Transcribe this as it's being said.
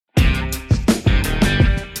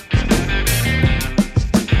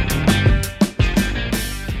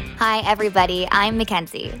Hi, everybody. I'm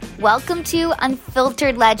Mackenzie. Welcome to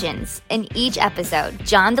Unfiltered Legends. In each episode,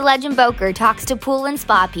 John the Legend Boker talks to pool and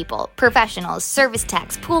spa people, professionals, service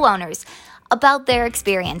techs, pool owners about their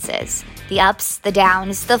experiences. The ups, the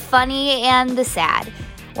downs, the funny, and the sad.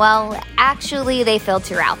 Well, actually, they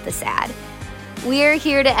filter out the sad. We're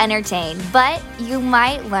here to entertain, but you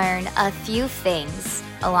might learn a few things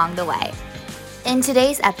along the way. In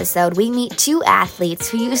today's episode, we meet two athletes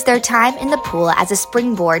who use their time in the pool as a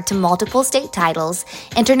springboard to multiple state titles,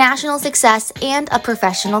 international success, and a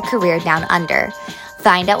professional career down under.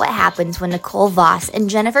 Find out what happens when Nicole Voss and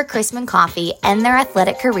Jennifer Chrisman Coffey end their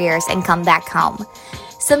athletic careers and come back home.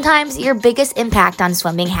 Sometimes your biggest impact on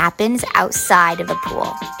swimming happens outside of the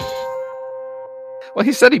pool. Well,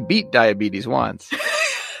 he said he beat diabetes once.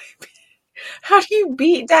 How do you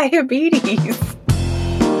beat diabetes?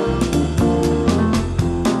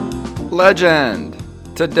 Legend.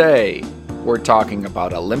 Today, we're talking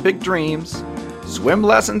about Olympic dreams, swim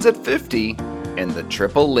lessons at 50, and the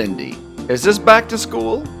Triple Lindy. Is this back to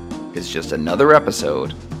school? It's just another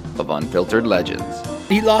episode of Unfiltered Legends.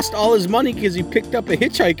 He lost all his money because he picked up a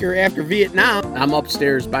hitchhiker after Vietnam. I'm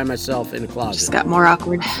upstairs by myself in a closet. Just got more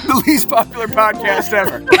awkward. The least popular podcast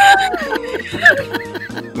ever.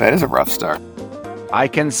 That is a rough start. I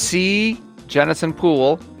can see Jennison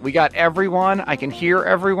Pool. We got everyone. I can hear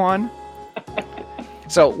everyone.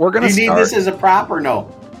 So we're going to start. Do you need this as a prop or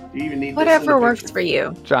no? Do you even need Whatever this works for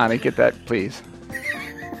you. Johnny, get that, please.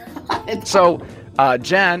 So,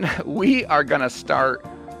 Jen, we are going to start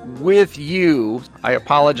with you. I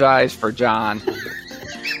apologize for John.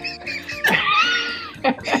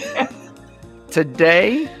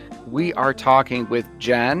 Today, we are talking with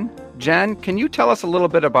Jen. Jen, can you tell us a little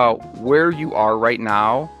bit about where you are right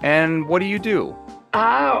now and what do you do?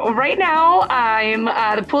 Right now, I'm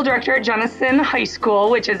the pool director at Jennison High School,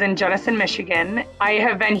 which is in Jennison, Michigan. I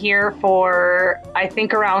have been here for, I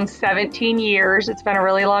think, around 17 years. It's been a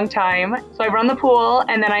really long time. So I run the pool,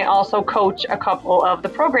 and then I also coach a couple of the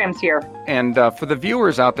programs here. And for the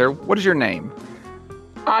viewers out there, what is your name?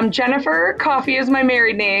 Jennifer Coffey is my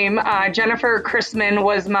married name. Jennifer Chrisman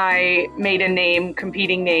was my maiden name,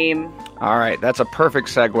 competing name. All right, that's a perfect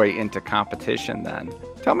segue into competition then.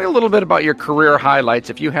 Tell me a little bit about your career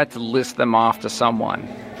highlights if you had to list them off to someone.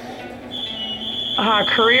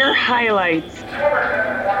 Career highlights.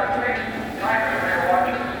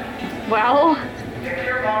 Well,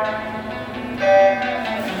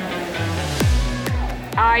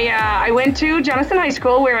 I went to Jennison High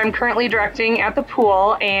School, where I'm currently directing at the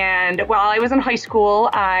pool. And while I was in high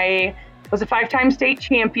school, I was a 5-time state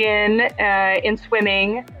champion in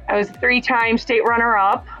swimming. I was a 3-time state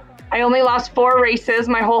runner-up. I only lost 4 races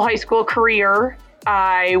my whole high school career.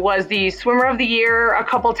 I was the swimmer of the year a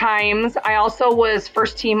couple times. I also was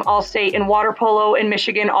first team All-State in water polo in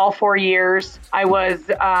Michigan all 4 years. I was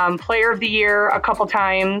player of the year a couple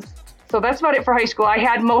times. So that's about it for high school. I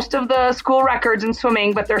had most of the school records in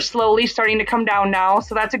swimming, but they're slowly starting to come down now.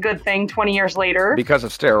 So that's a good thing 20 years later. Because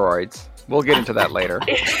of steroids. We'll get into that later.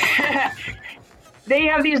 They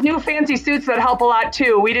have these new fancy suits that help a lot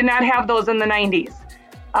too. We did not have those in the 90s.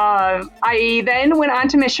 I then went on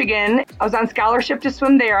to Michigan. I was on scholarship to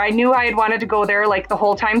swim there. I knew I had wanted to go there like the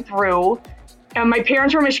whole time through. My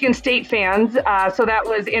parents were Michigan State fans, so that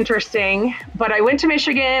was interesting. But I went to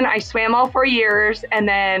Michigan, I swam all 4 years, and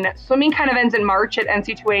then swimming kind of ends in March at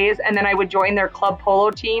NC2As, and then I would join their club polo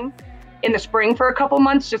team in the spring for a couple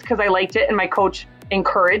months just because I liked it and my coach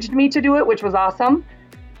encouraged me to do it, which was awesome.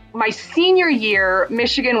 My senior year,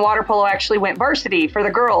 Michigan water polo actually went varsity for the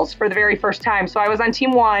girls for the very first time. So I was on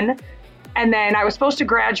team 1, and then I was supposed to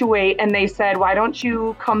graduate, and they said, why don't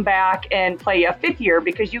you come back and play a 5th year,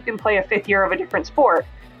 because you can play a 5th year of a different sport.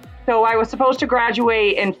 So I was supposed to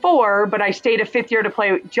graduate in 4, but I stayed a 5th year to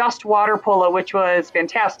play just water polo, which was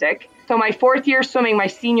fantastic. So my 4th year swimming, my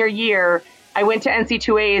senior year, I went to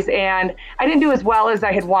NC2As, and I didn't do as well as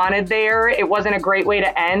I had wanted there. It wasn't a great way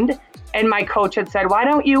to end. And my coach had said, why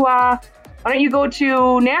don't you go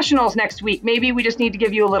to nationals next week? Maybe we just need to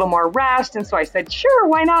give you a little more rest. And so I said, sure,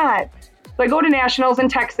 why not? So I go to nationals in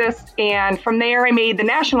Texas. And from there, I made the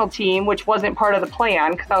national team, which wasn't part of the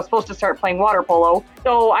plan because I was supposed to start playing water polo.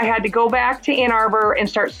 So I had to go back to Ann Arbor and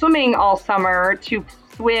start swimming all summer to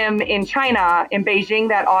swim in China in Beijing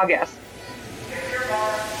that August.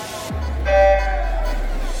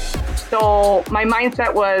 So my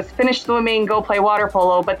mindset was finish swimming, go play water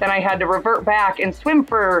polo, but then I had to revert back and swim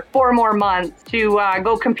for 4 more months to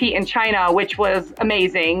go compete in China, which was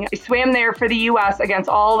amazing. I swam there for the U.S. against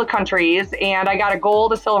all the countries, and I got a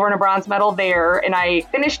gold, a silver, and a bronze medal there, and I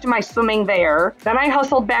finished my swimming there. Then I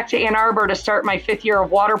hustled back to Ann Arbor to start my 5th year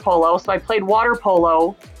of water polo, so I played water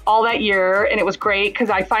polo all that year, and it was great because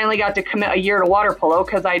I finally got to commit a year to water polo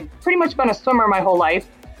because I'd pretty much been a swimmer my whole life.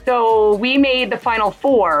 So we made the Final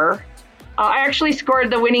Four. I actually scored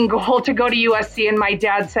the winning goal to go to USC, and my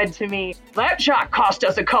dad said to me, that shot cost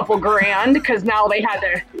us a couple grand because now they had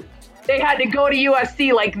to go to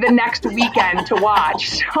USC like the next weekend to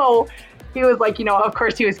watch. So he was like, of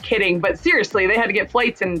course he was kidding, but seriously, they had to get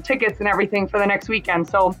flights and tickets and everything for the next weekend.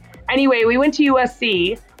 So anyway, we went to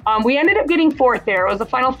USC. We ended up getting fourth there. It was a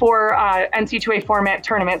Final Four NC2A format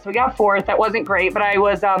tournament, so we got fourth. That wasn't great, but I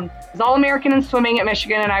was All-American in swimming at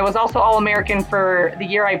Michigan, and I was also All-American for the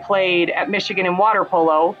year I played at Michigan in water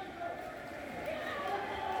polo.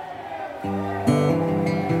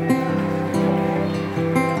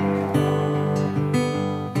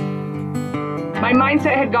 My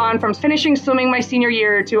mindset had gone from finishing swimming my senior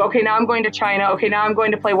year to, okay, now I'm going to China. Okay, now I'm going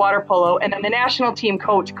to play water polo. And then the national team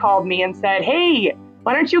coach called me and said, hey,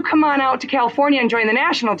 why don't you come on out to California and join the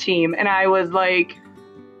national team? And I was like,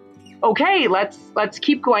 okay, let's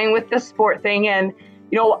keep going with this sport thing. And,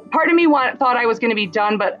 part of me thought I was going to be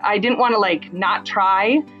done, but I didn't want to not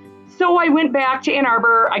try. So I went back to Ann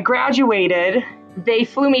Arbor. I graduated. They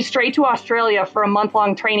flew me straight to Australia for a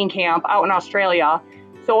month-long training camp out in Australia.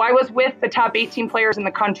 So I was with the top 18 players in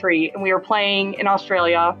the country, and we were playing in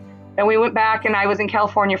Australia. And we went back, and I was in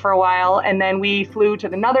California for a while, and then we flew to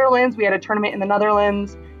the Netherlands. We had a tournament in the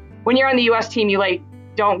Netherlands. When you're on the U.S. team, you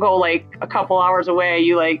don't go a couple hours away.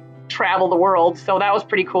 You travel the world. So that was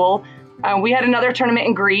pretty cool. We had another tournament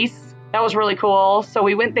in Greece. That was really cool. So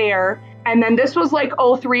we went there. And then this was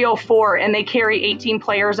 03, 04, and they carry 18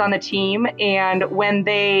 players on the team. And when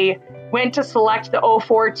they went to select the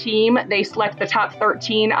 04 team, they select the top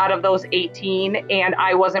 13 out of those 18, and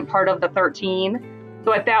I wasn't part of the 13.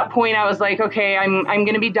 So at that point, I was like, okay, I'm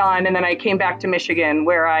going to be done. And then I came back to Michigan,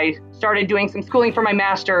 where I started doing some schooling for my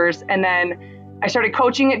master's, and then I started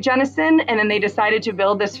coaching at Jenison, and then they decided to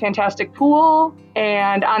build this fantastic pool.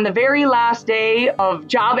 And on the very last day of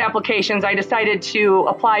job applications, I decided to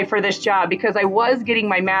apply for this job because I was getting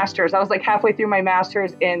my master's. I was halfway through my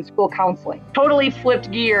master's in school counseling. Totally flipped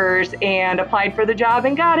gears and applied for the job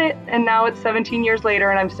and got it. And now it's 17 years later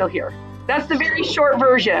and I'm still here. That's the very short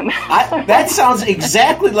version. That sounds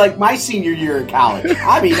exactly like my senior year in college.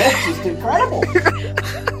 I mean, that's just incredible.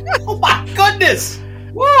 Oh my goodness.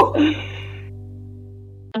 Woo!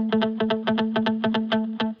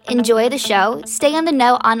 Enjoy the show? Stay on the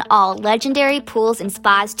know on all Legendary Pools and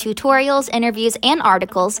Spas tutorials, interviews, and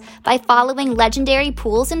articles by following Legendary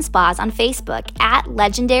Pools and Spas on Facebook at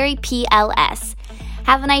LegendaryPLS.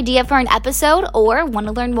 Have an idea for an episode or want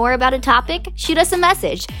to learn more about a topic? Shoot us a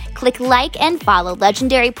message. Click like and follow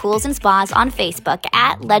Legendary Pools and Spas on Facebook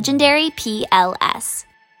at LegendaryPLS.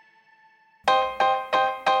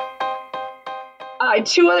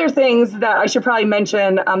 Two other things that I should probably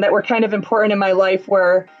mention that were kind of important in my life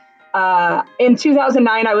were in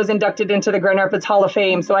 2009, I was inducted into the Grand Rapids Hall of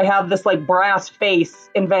Fame. So I have this brass face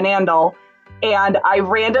in Van Andel, and I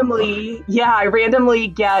randomly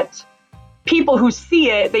get people who see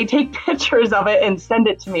it, they take pictures of it and send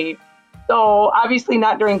it to me. So obviously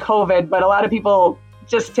not during COVID, but a lot of people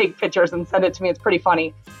just take pictures and send it to me. It's pretty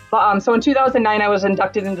funny. But so in 2009, I was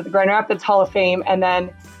inducted into the Grand Rapids Hall of Fame. And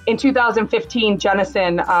then in 2015,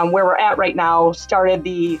 Jenison, where we're at right now, started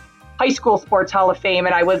the High School Sports Hall of Fame.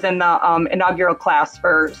 And I was in the inaugural class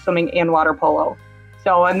for swimming and water polo.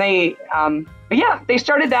 So, and they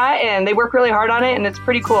started that and they work really hard on it. And it's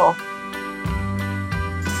pretty cool.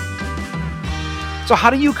 So how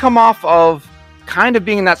do you come off of kind of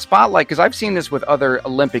being in that spotlight? Because I've seen this with other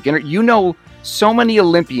Olympic, so many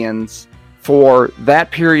Olympians for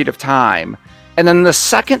that period of time. And then the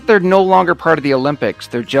second they're no longer part of the Olympics,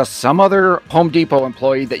 they're just some other Home Depot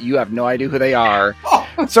employee that you have no idea who they are.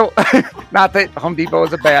 So not that Home Depot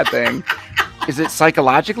is a bad thing. Is it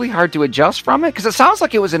psychologically hard to adjust from it? Because it sounds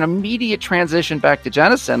like it was an immediate transition back to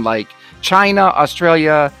Jenison, like China,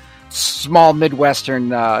 Australia, small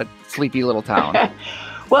Midwestern sleepy little town.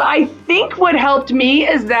 Well, I think what helped me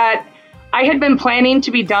is that I had been planning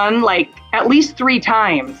to be done at least 3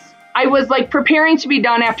 times. I was preparing to be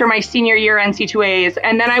done after my senior year NC2As,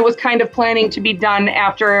 and then I was kind of planning to be done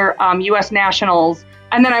after U.S. Nationals,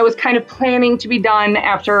 and then I was kind of planning to be done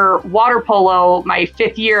after water polo, my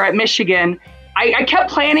 5th year at Michigan. I kept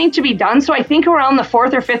planning to be done, so I think around the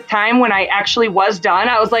 4th or 5th time when I actually was done,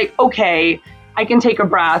 I was like, okay, I can take a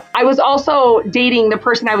breath. I was also dating the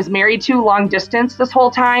person I was married to long distance this whole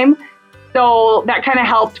time. So that kind of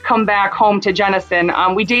helped come back home to Jenison.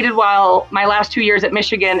 We dated while my last 2 years at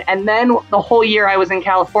Michigan, and then the whole year I was in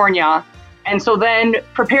California. And so then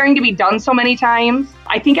preparing to be done so many times,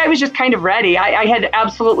 I think I was just kind of ready. I had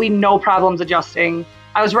absolutely no problems adjusting.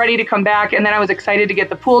 I was ready to come back, and then I was excited to get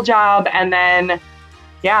the pool job, and then,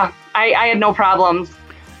 yeah, I had no problems.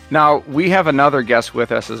 Now, we have another guest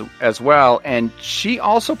with us as well, and she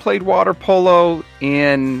also played water polo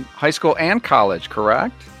in high school and college,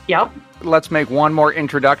 correct? Yep. Let's make one more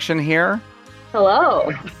introduction here.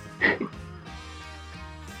 Hello.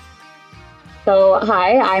 So,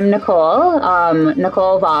 hi, I'm Nicole,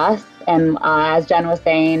 Nicole Voss, and as Jen was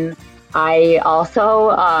saying, I also,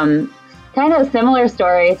 kind of similar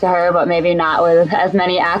story to her, but maybe not with as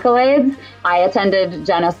many accolades. I attended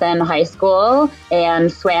Jenison High School and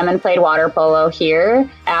swam and played water polo here.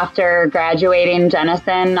 After graduating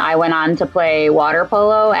Jenison, I went on to play water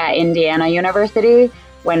polo at Indiana University.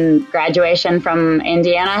 When graduation from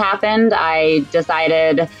Indiana happened, I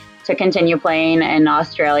decided to continue playing in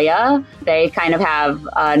Australia. They kind of have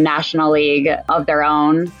a national league of their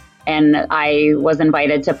own, and I was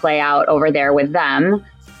invited to play out over there with them.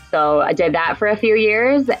 So I did that for a few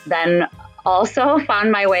years, then also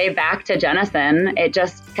found my way back to Jenison. It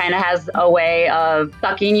just kind of has a way of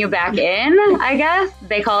sucking you back in, I guess.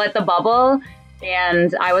 They call it the bubble.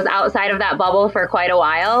 And I was outside of that bubble for quite a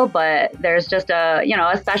while, but there's just a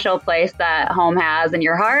special place that home has in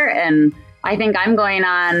your heart. And I think I'm going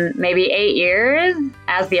on maybe 8 years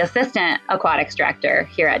as the assistant aquatics director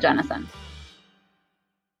here at Jenison.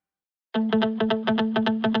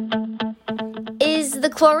 Is the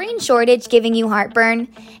chlorine shortage giving you heartburn?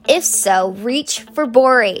 If so, reach for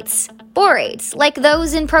borates. Borates, like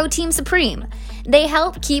those in Protein Supreme. They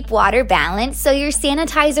help keep water balanced so your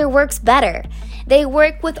sanitizer works better. They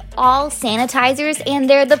work with all sanitizers, and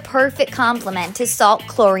they're the perfect complement to salt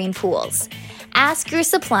chlorine pools. Ask your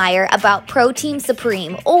supplier about Protein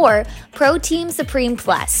Supreme or Protein Supreme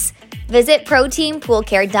Plus. Visit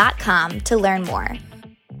proteinpoolcare.com to learn more.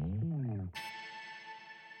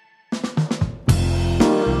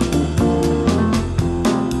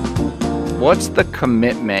 What's the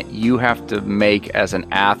commitment you have to make as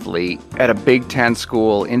an athlete at a Big Ten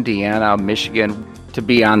school, Indiana, Michigan, to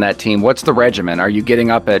be on that team? What's the regimen? Are you getting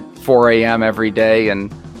up at 4 a.m. every day?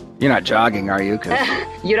 And you're not jogging, are you?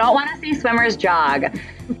 You don't want to see swimmers jog.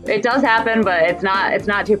 It does happen, but it's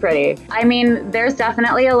not too pretty. I mean, there's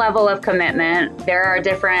definitely a level of commitment. There are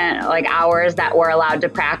different hours that we're allowed to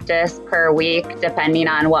practice per week, depending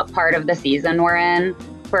on what part of the season we're in.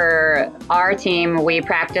 For our team, we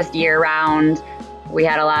practiced year-round. We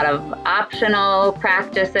had a lot of optional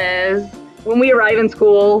practices. When we arrived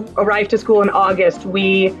to school in August,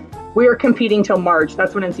 we were competing till March.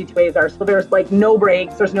 That's when NC2As are. So there's no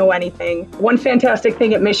breaks, there's no anything. One fantastic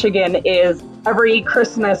thing at Michigan is every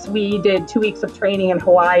Christmas we did 2 weeks of training in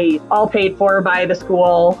Hawaii, all paid for by the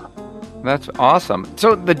school. That's awesome.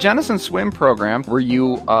 So the Jenison swim program, were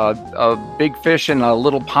you a big fish in a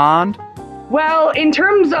little pond? Well, in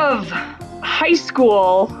terms of high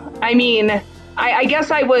school, I mean, I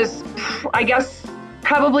guess I was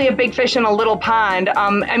probably a big fish in a little pond.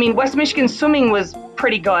 I mean, West Michigan swimming was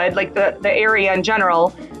pretty good, the area in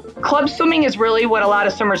general. Club swimming is really what a lot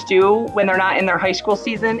of swimmers do when they're not in their high school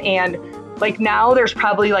season. And now there's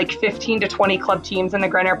probably 15 to 20 club teams in the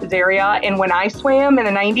Grand Rapids area. And when I swam in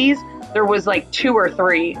the 90s, there was 2 or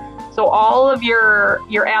 3. So all of your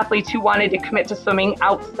athletes who wanted to commit to swimming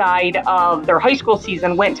outside of their high school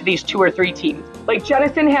season went to these 2 or 3 teams.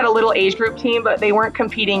 Jenison had a little age group team, but they weren't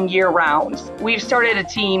competing year round. We've started a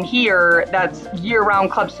team here that's year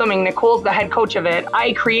round club swimming. Nicole's the head coach of it.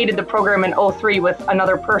 I created the program in 2003 with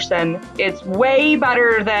another person. It's way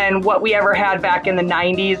better than what we ever had back in the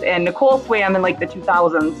 90s, and Nicole swam in the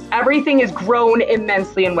 2000s. Everything has grown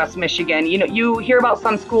immensely in West Michigan. You hear about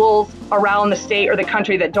some schools around the state or the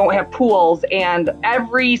country that don't have pools, and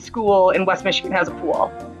every school in West Michigan has a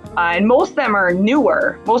pool. And most of them are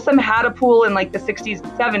newer. Most of them had a pool in the 60s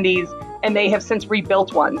and 70s, and they have since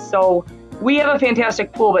rebuilt one. So we have a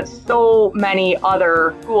fantastic pool, but so many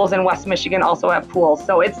other schools in West Michigan also have pools.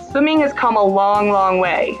 So swimming has come a long, long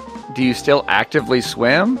way. Do you still actively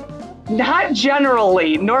swim? Not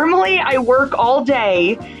generally. Normally I work all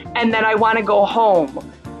day and then I want to go home.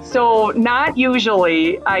 So not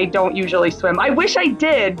usually. I don't usually swim. I wish I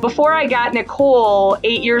did. Before I got Nicole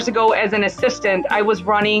 8 years ago as an assistant, I was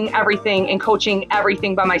running everything and coaching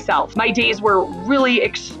everything by myself. My days were really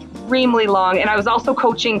extremely long, and I was also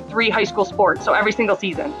coaching 3 high school sports, so every single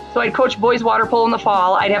season. So I'd coach boys water polo in the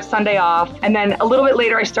fall, I'd have Sunday off, and then a little bit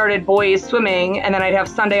later I started boys swimming, and then I'd have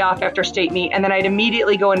Sunday off after state meet, and then I'd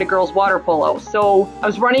immediately go into girls water polo. So I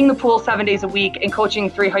was running the pool 7 days a week and coaching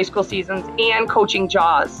 3 high school seasons and coaching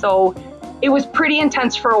JAWS. So it was pretty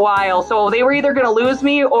intense for a while. So they were either going to lose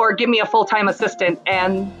me or give me a full-time assistant,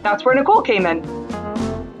 and that's where Nicole came in.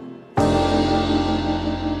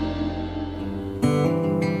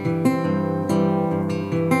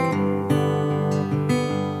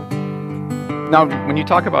 Now, when you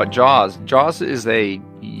talk about JAWS, JAWS is a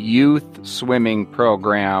youth swimming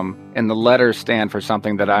program, and the letters stand for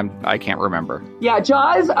something that I can't remember. Yeah,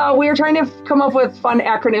 JAWS, we were trying to come up with fun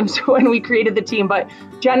acronyms when we created the team, but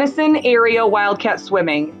Jenison Area Wildcat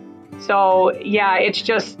Swimming. So yeah,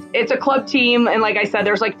 it's a club team. And like I said,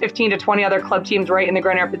 there's like 15 to 20 other club teams right in the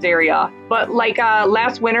Grand Rapids area. But like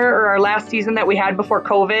last winter or our last season that we had before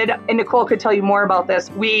COVID, and Nicole could tell you more about this,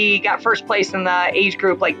 we got first place in the age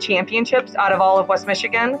group like championships out of all of West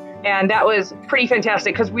Michigan. And that was pretty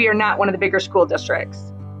fantastic because we are not one of the bigger school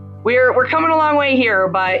districts. We're coming a long way here,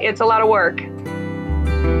 but it's a lot of work.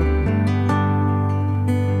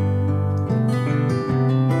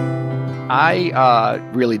 I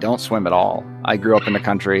really don't swim at all. I grew up in the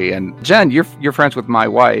country, and Jen, you're friends with my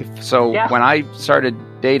wife. So Yeah. when I started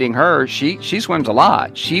dating her, she swims a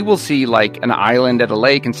lot. She will see like an island at a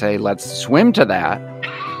lake and say, "Let's swim to that."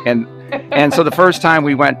 And so the first time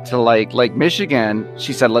we went to Lake Michigan,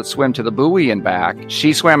 she said, "Let's swim to the buoy and back."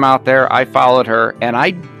 She swam out there. I followed her, and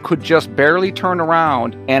I could just barely turn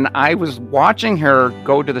around. And I was watching her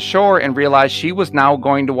go to the shore and realized she was now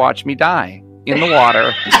going to watch me die in the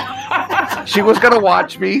water. She was going to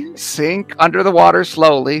watch me sink under the water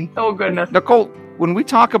slowly. Oh, goodness. Nicole, when we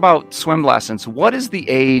talk about swim lessons, what is the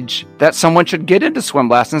age that someone should get into swim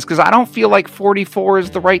lessons? Because I don't feel like 44 is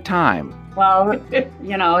the right time. Well,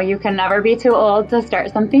 you can never be too old to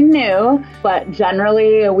start something new, but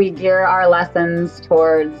generally we gear our lessons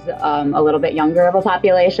towards a little bit younger of a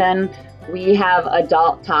population. We have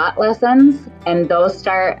adult tot lessons, and those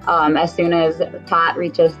start as soon as tot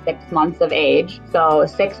reaches 6 months of age. So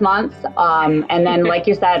 6 months, and then like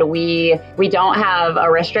you said, we don't have a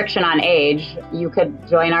restriction on age. You could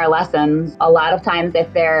join our lessons. A lot of times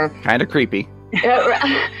if they're Kind of creepy.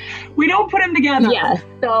 We don't put them together. Yes.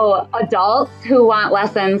 So adults who want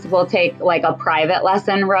lessons will take like a private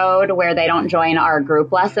lesson road where they don't join our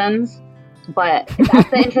group lessons. But that's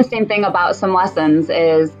the interesting thing about some lessons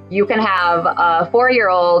is you can have a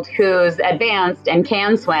 4-year-old who's advanced and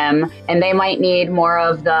can swim, and they might need more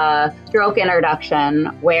of the stroke introduction,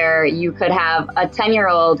 where you could have a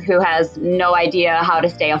 10-year-old who has no idea how to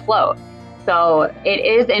stay afloat. So it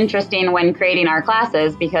is interesting when creating our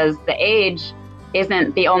classes because the age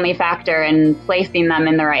isn't the only factor in placing them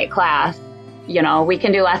in the right class. We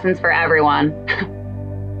can do lessons for everyone.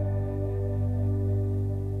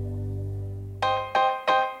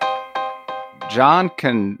 John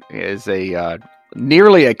is a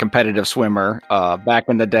nearly a competitive swimmer back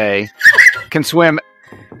in the day. Can swim.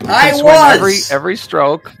 I swim was every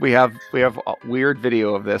stroke. We have a weird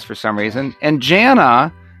video of this for some reason. And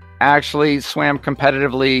Jana actually swam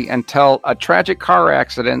competitively until a tragic car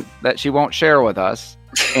accident that she won't share with us,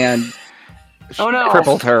 and Oh, no.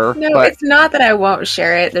 crippled her. No, but it's not that I won't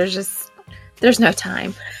share it. There's no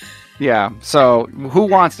time. yeah. So who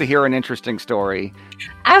wants to hear an interesting story?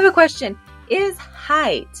 I have a question. Is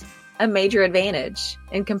height a major advantage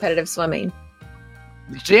in competitive swimming?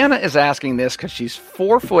 Jana is asking this because she's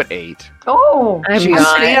 4'8". Oh, I'm She's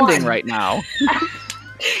not. standing right now.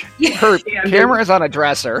 Her camera is on a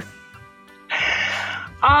dresser.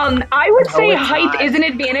 I would say it's height not. is an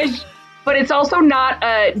advantage, but it's also not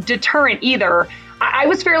a deterrent either. I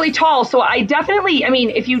was fairly tall, so I definitely,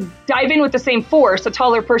 if you dive in with the same force, a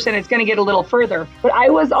taller person is going to get a little further. But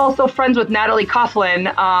I was also friends with Natalie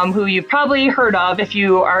Coughlin, who you've probably heard of if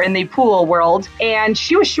you are in the pool world. And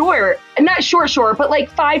she was short, not short, but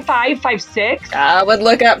like 5'5", 5'6". I would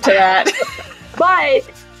look up to that. But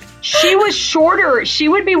she was shorter. She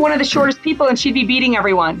would be one of the shortest people, and she'd be beating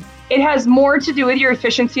everyone. It has more to do with your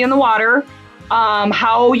efficiency in the water,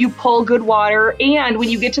 how you pull good water, and when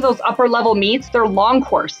you get to those upper level meets, they're long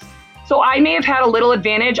course. So I may have had a little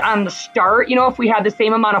advantage on the start, if we had the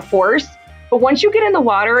same amount of force. But once you get in the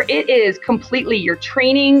water, it is completely your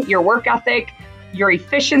training, your work ethic, your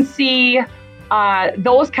efficiency,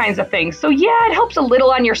 those kinds of things. So yeah, it helps a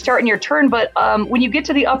little on your start and your turn, but when you get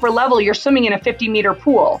to the upper level, you're swimming in a 50-meter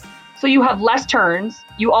pool. So you have less turns.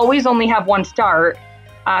 You always only have one start.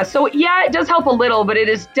 So yeah, it does help a little, but it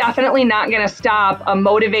is definitely not going to stop a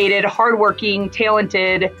motivated, hardworking,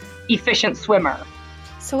 talented, efficient swimmer.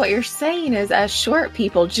 So what you're saying is us short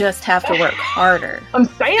people just have to work harder. I'm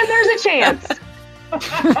saying there's a chance.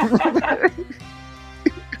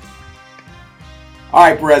 All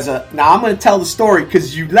right, Bereza. Now I'm going to tell the story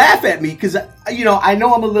because you laugh at me because, I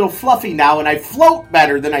know I'm a little fluffy now and I float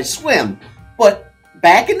better than I swim. But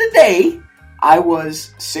back in the day, I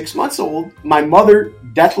was 6 months old. My mother,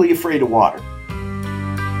 deathly afraid of water.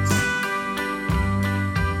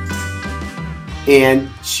 And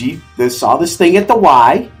she saw this thing at the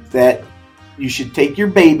Y that you should take your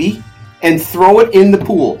baby and throw it in the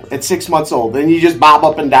pool at 6 months old. And you just bob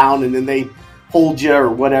up and down, and then they hold you or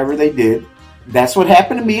whatever they did. That's what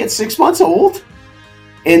happened to me at 6 months old.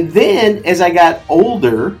 And then as I got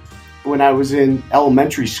older, when I was in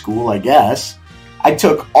elementary school, I guess, I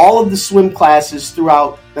took all of the swim classes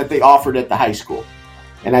throughout that they offered at the high school.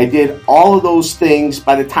 And I did all of those things.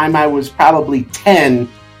 By the time I was probably 10,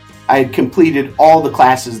 I had completed all the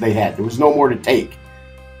classes they had. There was no more to take.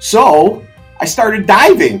 So I started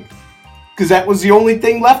diving because that was the only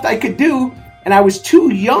thing left I could do. And I was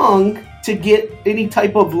too young to get any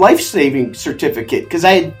type of life-saving certificate because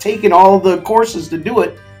I had taken all the courses to do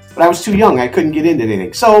it, but I was too young. I couldn't get into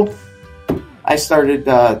anything. So I started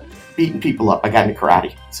beating people up. I got into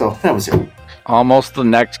karate. So that was it. Almost the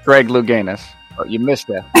next Greg Louganis. Oh, you missed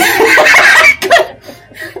that.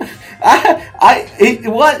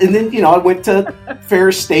 And then, I went to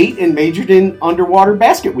Ferris State and majored in underwater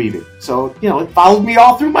basket weaving. So, it followed me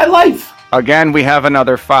all through my life. Again, we have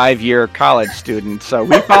another 5-year college student, so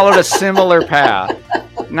we followed a similar path.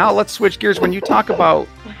 Now let's switch gears. When you talk about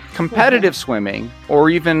competitive swimming or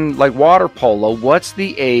even like water polo, what's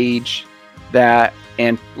the age that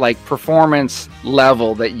and like performance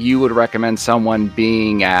level that you would recommend someone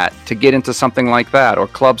being at to get into something like that, or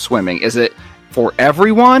club swimming? Is it for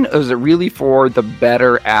everyone, or is it really for the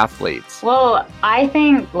better athletes? Well, I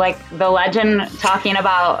think like the legend talking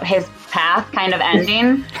about his path kind of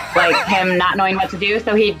ending, like him not knowing what to do,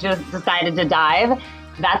 so he just decided to dive.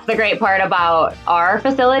 That's the great part about our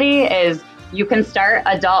facility is you can start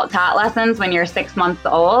adult taught lessons when you're 6 months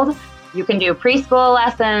old. You can do preschool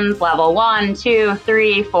lessons, level 1, 2,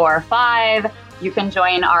 3, 4, 5. You can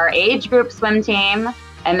join our age group swim team,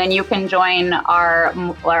 and then you can join our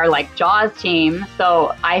like JAWS team.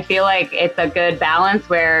 So I feel like it's a good balance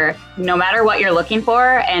where no matter what you're looking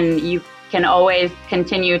for, and you can always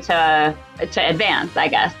continue to advance, I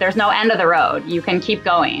guess. There's no end of the road. You can keep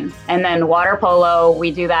going. And then water polo,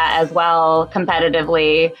 we do that as well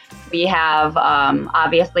competitively. We have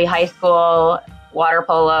obviously high school water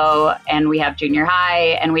polo, and we have junior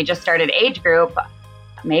high, and we just started age group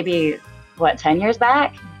maybe 10 years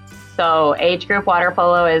back. So age group water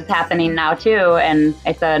polo is happening now too, and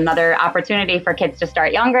it's another opportunity for kids to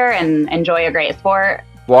start younger and enjoy a great sport.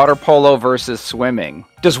 Water polo versus swimming.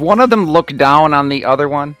 Does one of them look down on the other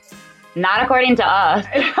one? Not according to us.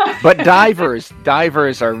 But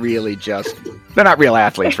divers are really they're not real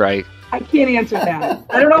athletes, right? I can't answer that.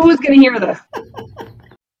 I don't know who's going to hear this.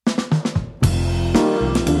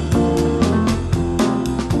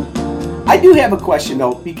 I do have a question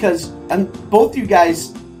though, because both you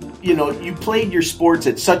guys, you played your sports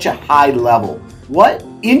at such a high level.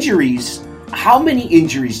 How many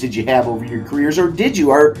injuries did you have over your careers, or did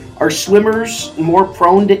you? Are swimmers more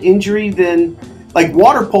prone to injury than, like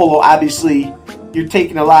water polo? Obviously, you're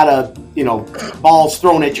taking a lot of, balls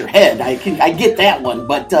thrown at your head. I get that one,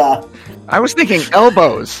 but I was thinking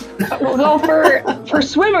elbows. Well, for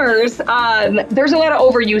swimmers, there's a lot of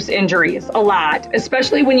overuse injuries, a lot,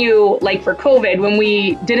 especially when for COVID, when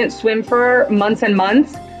we didn't swim for months and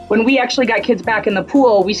months. When we actually got kids back in the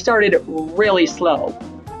pool, we started really slow.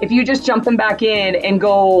 If you just jump them back in and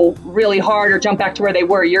go really hard or jump back to where they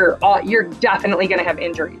were, you're definitely going to have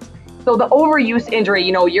injuries. So the overuse injury,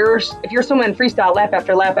 if you're swimming freestyle lap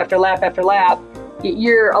after lap after lap after lap,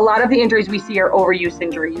 a lot of the injuries we see are overuse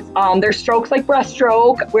injuries. There's strokes like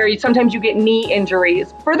breaststroke, where sometimes you get knee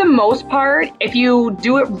injuries. For the most part, if you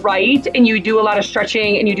do it right and you do a lot of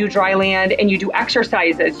stretching and you do dry land and you do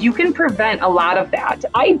exercises, you can prevent a lot of that.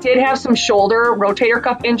 I did have some shoulder rotator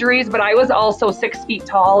cuff injuries, but I was also 6 feet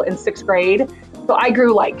tall in 6th grade. So I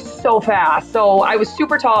grew so fast. So I was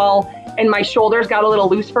super tall and my shoulders got a little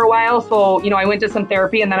loose for a while. So, I went to some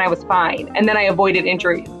therapy and then I was fine. And then I avoided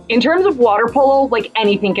injuries. In terms of water polo,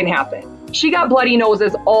 anything can happen. She got bloody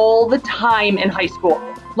noses all the time in high school.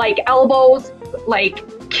 Elbows,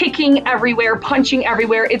 kicking everywhere, punching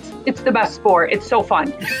everywhere. It's the best sport. It's so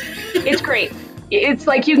fun. It's great. It's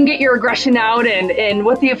you can get your aggression out, and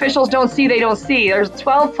what the officials don't see, they don't see. There's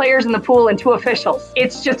 12 players in the pool and 2 officials.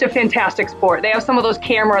 It's just a fantastic sport. They have some of those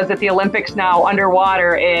cameras at the Olympics now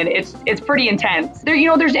underwater, and it's pretty intense.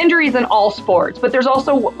 There's injuries in all sports, but there's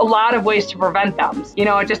also a lot of ways to prevent them.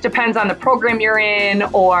 It just depends on the program you're in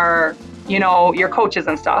or, your coaches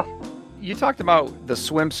and stuff. You talked about the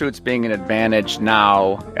swimsuits being an advantage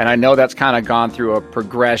now, and I know that's kind of gone through a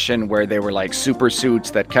progression where they were super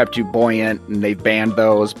suits that kept you buoyant, and they've banned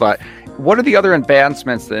those. But what are the other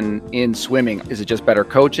advancements in swimming? Is it just better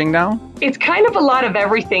coaching now? It's kind of a lot of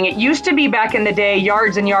everything. It used to be back in the day,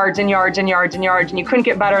 yards and yards and yards and yards and yards, and you couldn't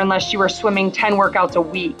get better unless you were swimming 10 workouts a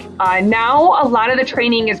week. Now, a lot of the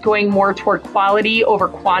training is going more toward quality over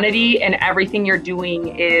quantity, and everything you're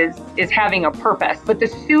doing is having a purpose. But the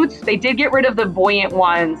suits, they did get rid of the buoyant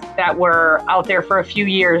ones that were out there for a few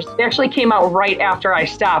years. They actually came out right after I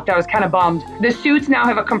stopped. I was kind of bummed. The suits now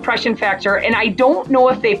have a compression factor, and I don't know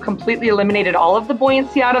if they've completely eliminated all of the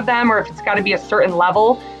buoyancy out of them or if it's got to be a certain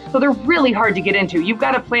level. So they're really hard to get into. You've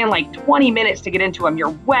got to plan like 20 minutes to get into them. You're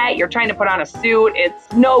wet, you're trying to put on a suit.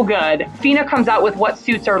 It's no good. FINA comes out with what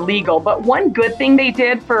suits are legal. But one good thing they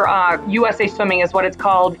did for USA Swimming is what it's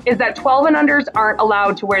called, is that 12 and unders aren't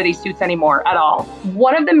allowed to wear these suits anymore at all.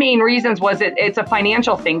 One of the main reasons was it's a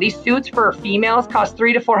financial thing. These suits for females cost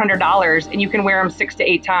 $300 to $400 and you can wear them 6 to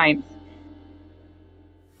 8 times.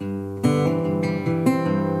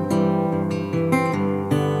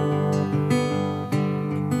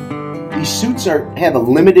 These suits have a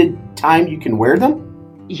limited time you can wear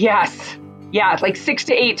them? Yes. Yeah, like 6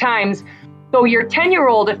 to 8 times. So your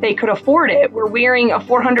 10-year-old, if they could afford it, were wearing a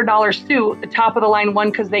 $400 suit, the top of the line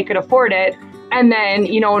one because they could afford it. And then,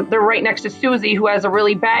 they're right next to Susie, who has a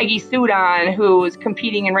really baggy suit on, who's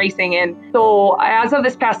competing and racing. And so as of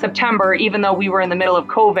this past September, even though we were in the middle of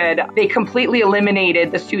COVID, they completely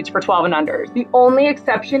eliminated the suits for 12 and unders. The only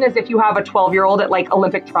exception is if you have a 12-year-old at like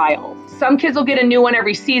Olympic trials. Some kids will get a new one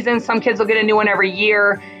every season. Some kids will get a new one every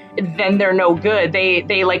year. Then they're no good.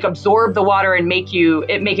 They like absorb the water and make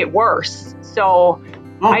it worse. So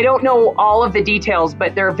I don't know all of the details,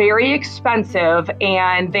 but they're very expensive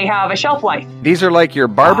and they have a shelf life. These are like your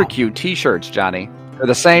barbecue t-shirts, Johnny, for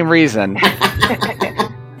the same reason.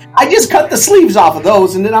 I just cut the sleeves off of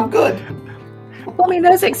those and then I'm good. Well, I mean,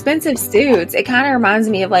 those expensive suits, it kind of reminds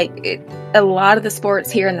me of a lot of the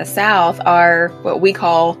sports here in the South are what we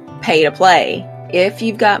call pay to play. If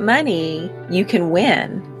you've got money, you can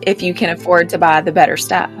win if you can afford to buy the better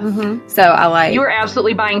stuff. Mm-hmm. So you are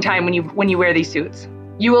absolutely buying time when you wear these suits.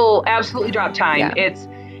 You will absolutely drop time. Yeah.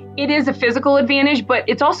 It is a physical advantage, but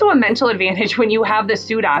it's also a mental advantage when you have the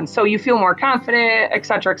suit on. So you feel more confident, et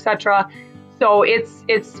cetera, et cetera. So it's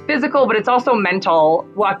physical, but it's also mental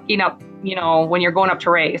walking up, when you're going up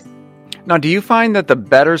to race. Now, do you find that the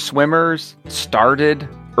better swimmers started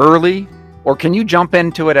early, or can you jump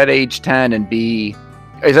into it at age 10 and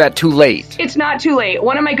is that too late? It's not too late.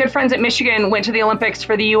 One of my good friends at Michigan went to the Olympics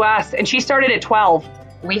for the U.S. and she started at 12.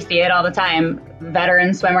 We see it all the time.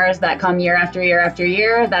 Veteran swimmers that come year after year after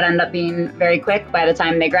year that end up being very quick by the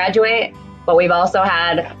time they graduate. But we've also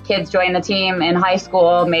had kids join the team in high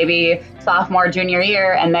school, maybe sophomore, junior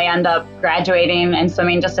year, and they end up graduating and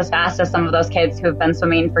swimming just as fast as some of those kids who've been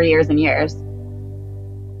swimming for years and years.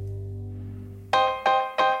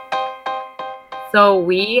 So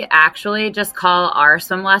we actually just call our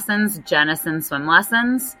swim lessons Jennison Swim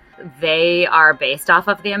Lessons. They are based off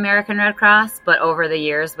of the American Red Cross, but over the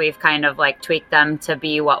years, we've kind of tweaked them to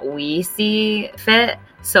be what we see fit.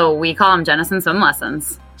 So we call them Jennison Swim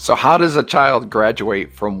Lessons. So how does a child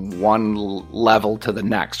graduate from one level to the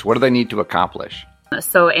next? What do they need to accomplish?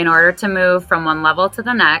 So in order to move from one level to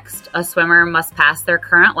the next, a swimmer must pass their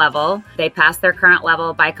current level. They pass their current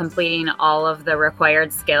level by completing all of the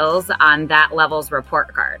required skills on that level's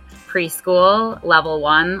report card. Preschool, level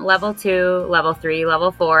 1, level 2, level 3,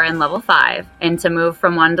 level 4, and level 5. And to move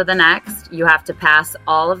from one to the next, you have to pass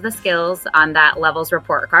all of the skills on that level's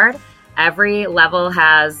report card. Every level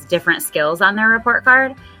has different skills on their report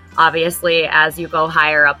card. Obviously, as you go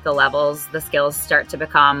higher up the levels, the skills start to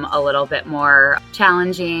become a little bit more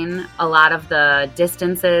challenging. A lot of the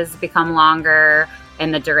distances become longer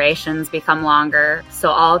and the durations become longer. So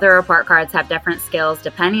all the report cards have different skills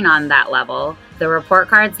depending on that level. The report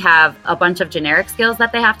cards have a bunch of generic skills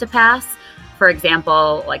that they have to pass. For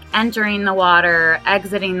example, like entering the water,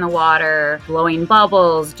 exiting the water, blowing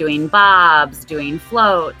bubbles, doing bobs, doing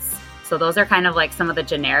floats. So those are kind of like some of the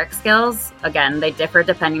generic skills. Again, they differ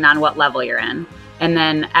depending on what level you're in. And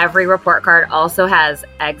then every report card also has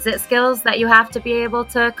exit skills that you have to be able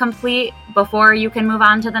to complete before you can move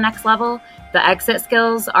on to the next level. The exit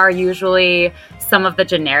skills are usually some of the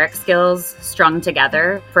generic skills strung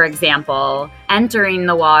together. For example, entering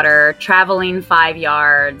the water, traveling 5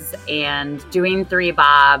 yards, and doing 3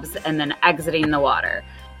 bobs, and then exiting the water.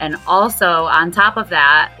 And also on top of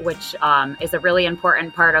that, which is a really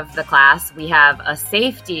important part of the class, we have a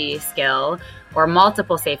safety skill or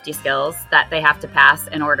multiple safety skills that they have to pass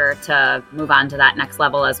in order to move on to that next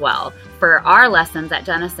level as well. For our lessons at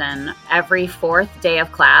Jennison, every 4th day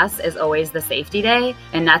of class is always the safety day.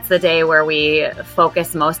 And that's the day where we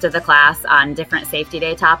focus most of the class on different safety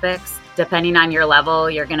day topics. Depending on your level,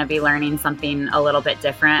 you're going to be learning something a little bit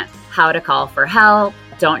different. How to call for help.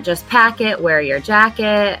 Don't just pack it, wear your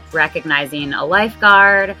jacket, recognizing a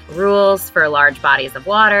lifeguard, rules for large bodies of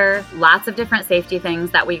water, lots of different safety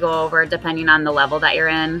things that we go over depending on the level that you're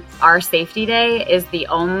in. Our safety day is the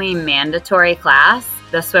only mandatory class.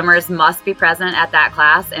 The swimmers must be present at that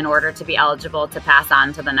class in order to be eligible to pass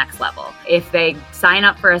on to the next level. If they sign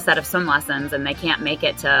up for a set of swim lessons and they can't make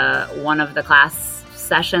it to one of the class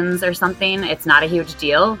sessions or something, it's not a huge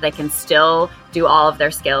deal. They can still do all of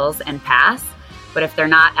their skills and pass. But if they're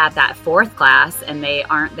not at that fourth class and they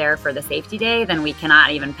aren't there for the safety day, then we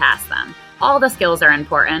cannot even pass them. All the skills are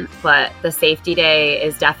important, but the safety day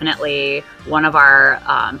is definitely one of our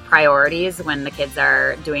priorities when the kids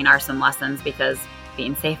are doing our swim lessons, because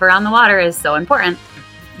being safer on the water is so important.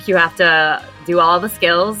 You have to do all the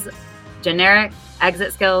skills, generic,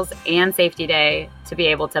 exit skills, and safety day to be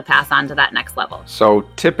able to pass on to that next level. So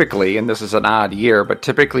typically, and this is an odd year, but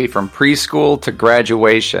typically from preschool to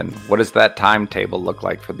graduation, what does that timetable look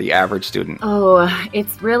like for the average student? Oh,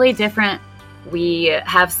 it's really different. We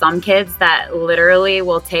have some kids that literally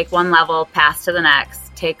will take one level, pass to the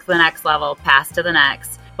next, take the next level, pass to the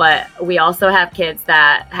next. But we also have kids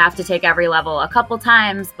that have to take every level a couple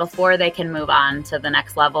times before they can move on to the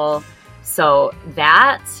next level. So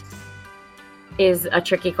that is a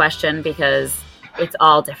tricky question because it's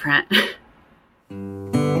all different.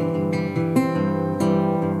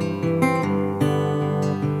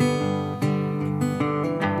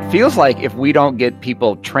 Feels like if we don't get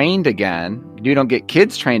people trained again, you don't get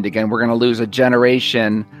kids trained again, we're going to lose a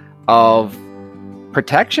generation of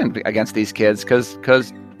protection against these kids because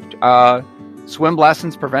swim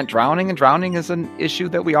lessons prevent drowning, and drowning is an issue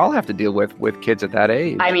that we all have to deal with kids at that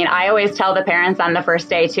age. I mean, I always tell the parents on the first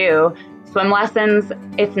day too, swim lessons,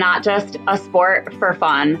 it's not just a sport for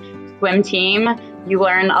fun. Swim team, you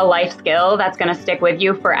learn a life skill that's going to stick with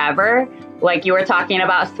you forever. Like you were talking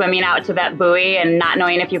about swimming out to that buoy and not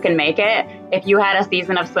knowing if you can make it. If you had a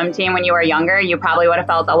season of swim team when you were younger, you probably would have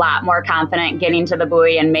felt a lot more confident getting to the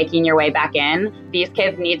buoy and making your way back in. These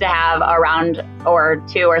kids need to have a round or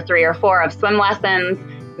 2 or 3 or 4 of swim lessons,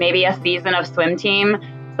 maybe a season of swim team,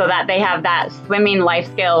 so that they have that swimming life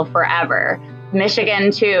skill forever.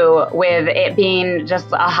 Michigan too, with it being just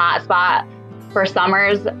a hot spot for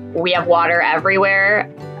summers, we have water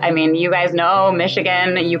everywhere. I mean, you guys know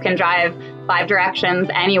Michigan, you can drive 5 directions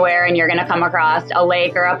anywhere and you're going to come across a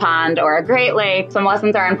lake or a pond or a Great Lake. Swim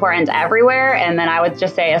lessons are important everywhere. And then I would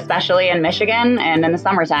just say, especially in Michigan and in the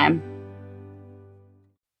summertime.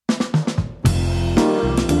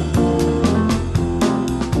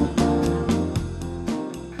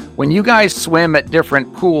 When you guys swim at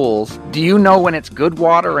different pools, do you know when it's good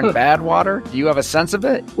water and bad water? Do you have a sense of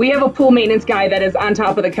it? We have a pool maintenance guy that is on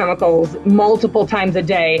top of the chemicals multiple times a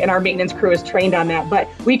day, and our maintenance crew is trained on that. But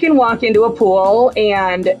we can walk into a pool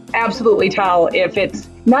and absolutely tell if it's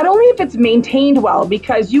not only if it's maintained well,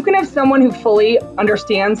 because you can have someone who fully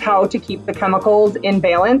understands how to keep the chemicals in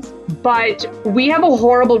balance, but we have a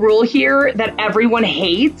horrible rule here that everyone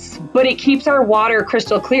hates, but it keeps our water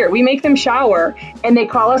crystal clear. We make them shower and they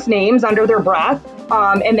call us names under their breath,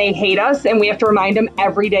 and they hate us, and we have to remind them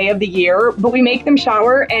every day of the year, but we make them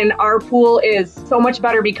shower, and our pool is so much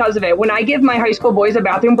better because of it. When I give my high school boys a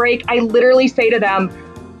bathroom break, I literally say to them,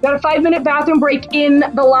 got a 5-minute bathroom break in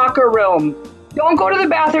the locker room. Don't go to the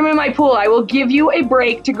bathroom in my pool. I will give you a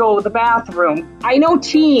break to go to the bathroom. I know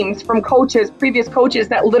teams from coaches, previous coaches,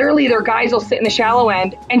 that literally their guys will sit in the shallow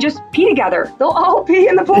end and just pee together. They'll all pee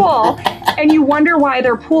in the pool. And you wonder why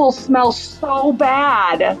their pool smells so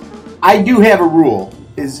bad. I do have a rule,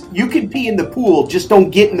 is you can pee in the pool, just don't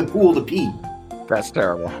get in the pool to pee. That's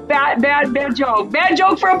terrible. Bad joke. Bad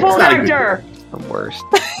joke for a pool director. The worst.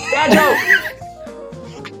 Bad joke.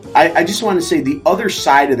 I just want to say the other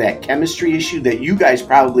side of that chemistry issue that you guys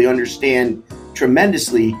probably understand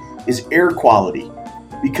tremendously is air quality.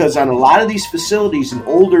 Because on a lot of these facilities and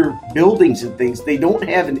older buildings and things, they don't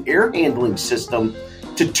have an air handling system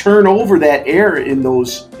to turn over that air in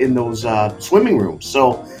those swimming rooms.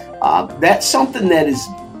 So that's something that is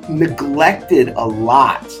neglected a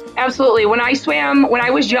lot. Absolutely. When I swam, when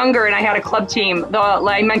I was younger and I had a club team,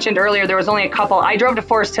 like I mentioned earlier, there was only a couple. I drove to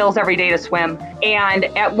Forest Hills every day to swim. And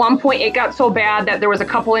at one point it got so bad that there was a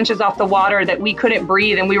couple inches off the water that we couldn't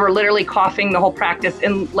breathe. And we were literally coughing the whole practice.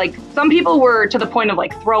 And like some people were to the point of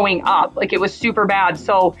like throwing up, like it was super bad.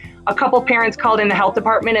 So a couple parents called in the health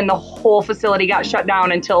department and the whole facility got shut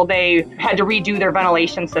down until they had to redo their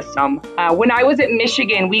ventilation system. When I was at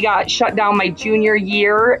Michigan, we got shut down my junior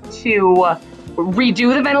year to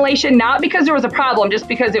redo the ventilation, not because there was a problem, just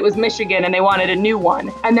because it was Michigan and they wanted a new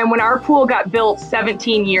one. And then when our pool got built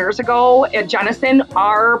 17 years ago at Jenison,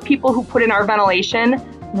 our people who put in our ventilation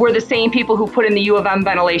were the same people who put in the U of M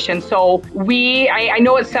ventilation. So I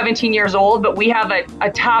know it's 17 years old, but we have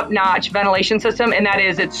a top-notch ventilation system, and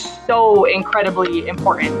it's so incredibly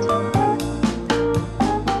important.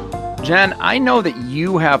 Jen, I know that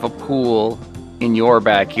you have a pool in your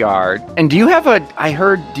backyard. And do you have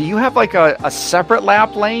like a separate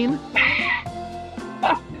lap lane?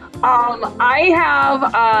 I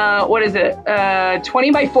have,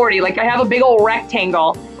 20 by 40. Like I have a big old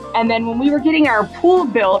rectangle. And then when we were getting our pool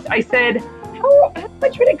built, I said, how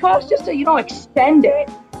much would it cost just to, extend it?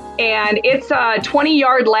 And it's a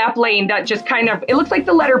 20-yard lap lane that just it looks like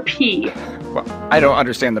the letter P. Well, I don't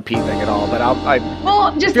understand the P thing at all, but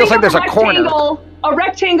just feels like there's a corner. A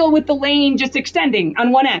rectangle with the lane just extending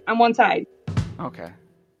on one side. Okay.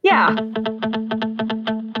 Yeah.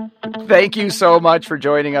 Thank you so much for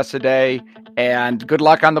joining us today, and good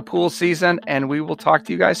luck on the pool season, and we will talk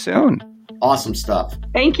to you guys soon. Awesome stuff.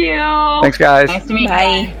 Thank you. Thanks, guys. Nice to meet you.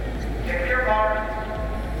 Bye.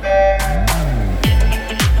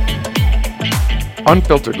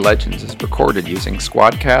 Unfiltered Legends is recorded using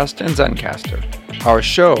Squadcast and Zencaster. Our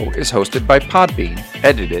show is hosted by Podbean,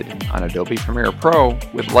 edited on Adobe Premiere Pro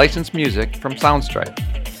with licensed music from Soundstripe.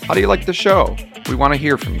 How do you like the show? We want to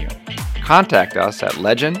hear from you. Contact us at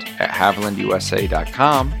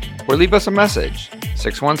legend@havilandusa.com or leave us a message,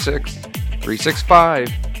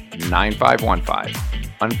 616-365-9515.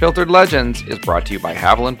 Unfiltered Legends is brought to you by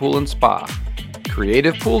Haviland Pool & Spa.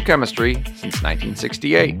 Creative pool chemistry since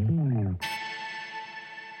 1968.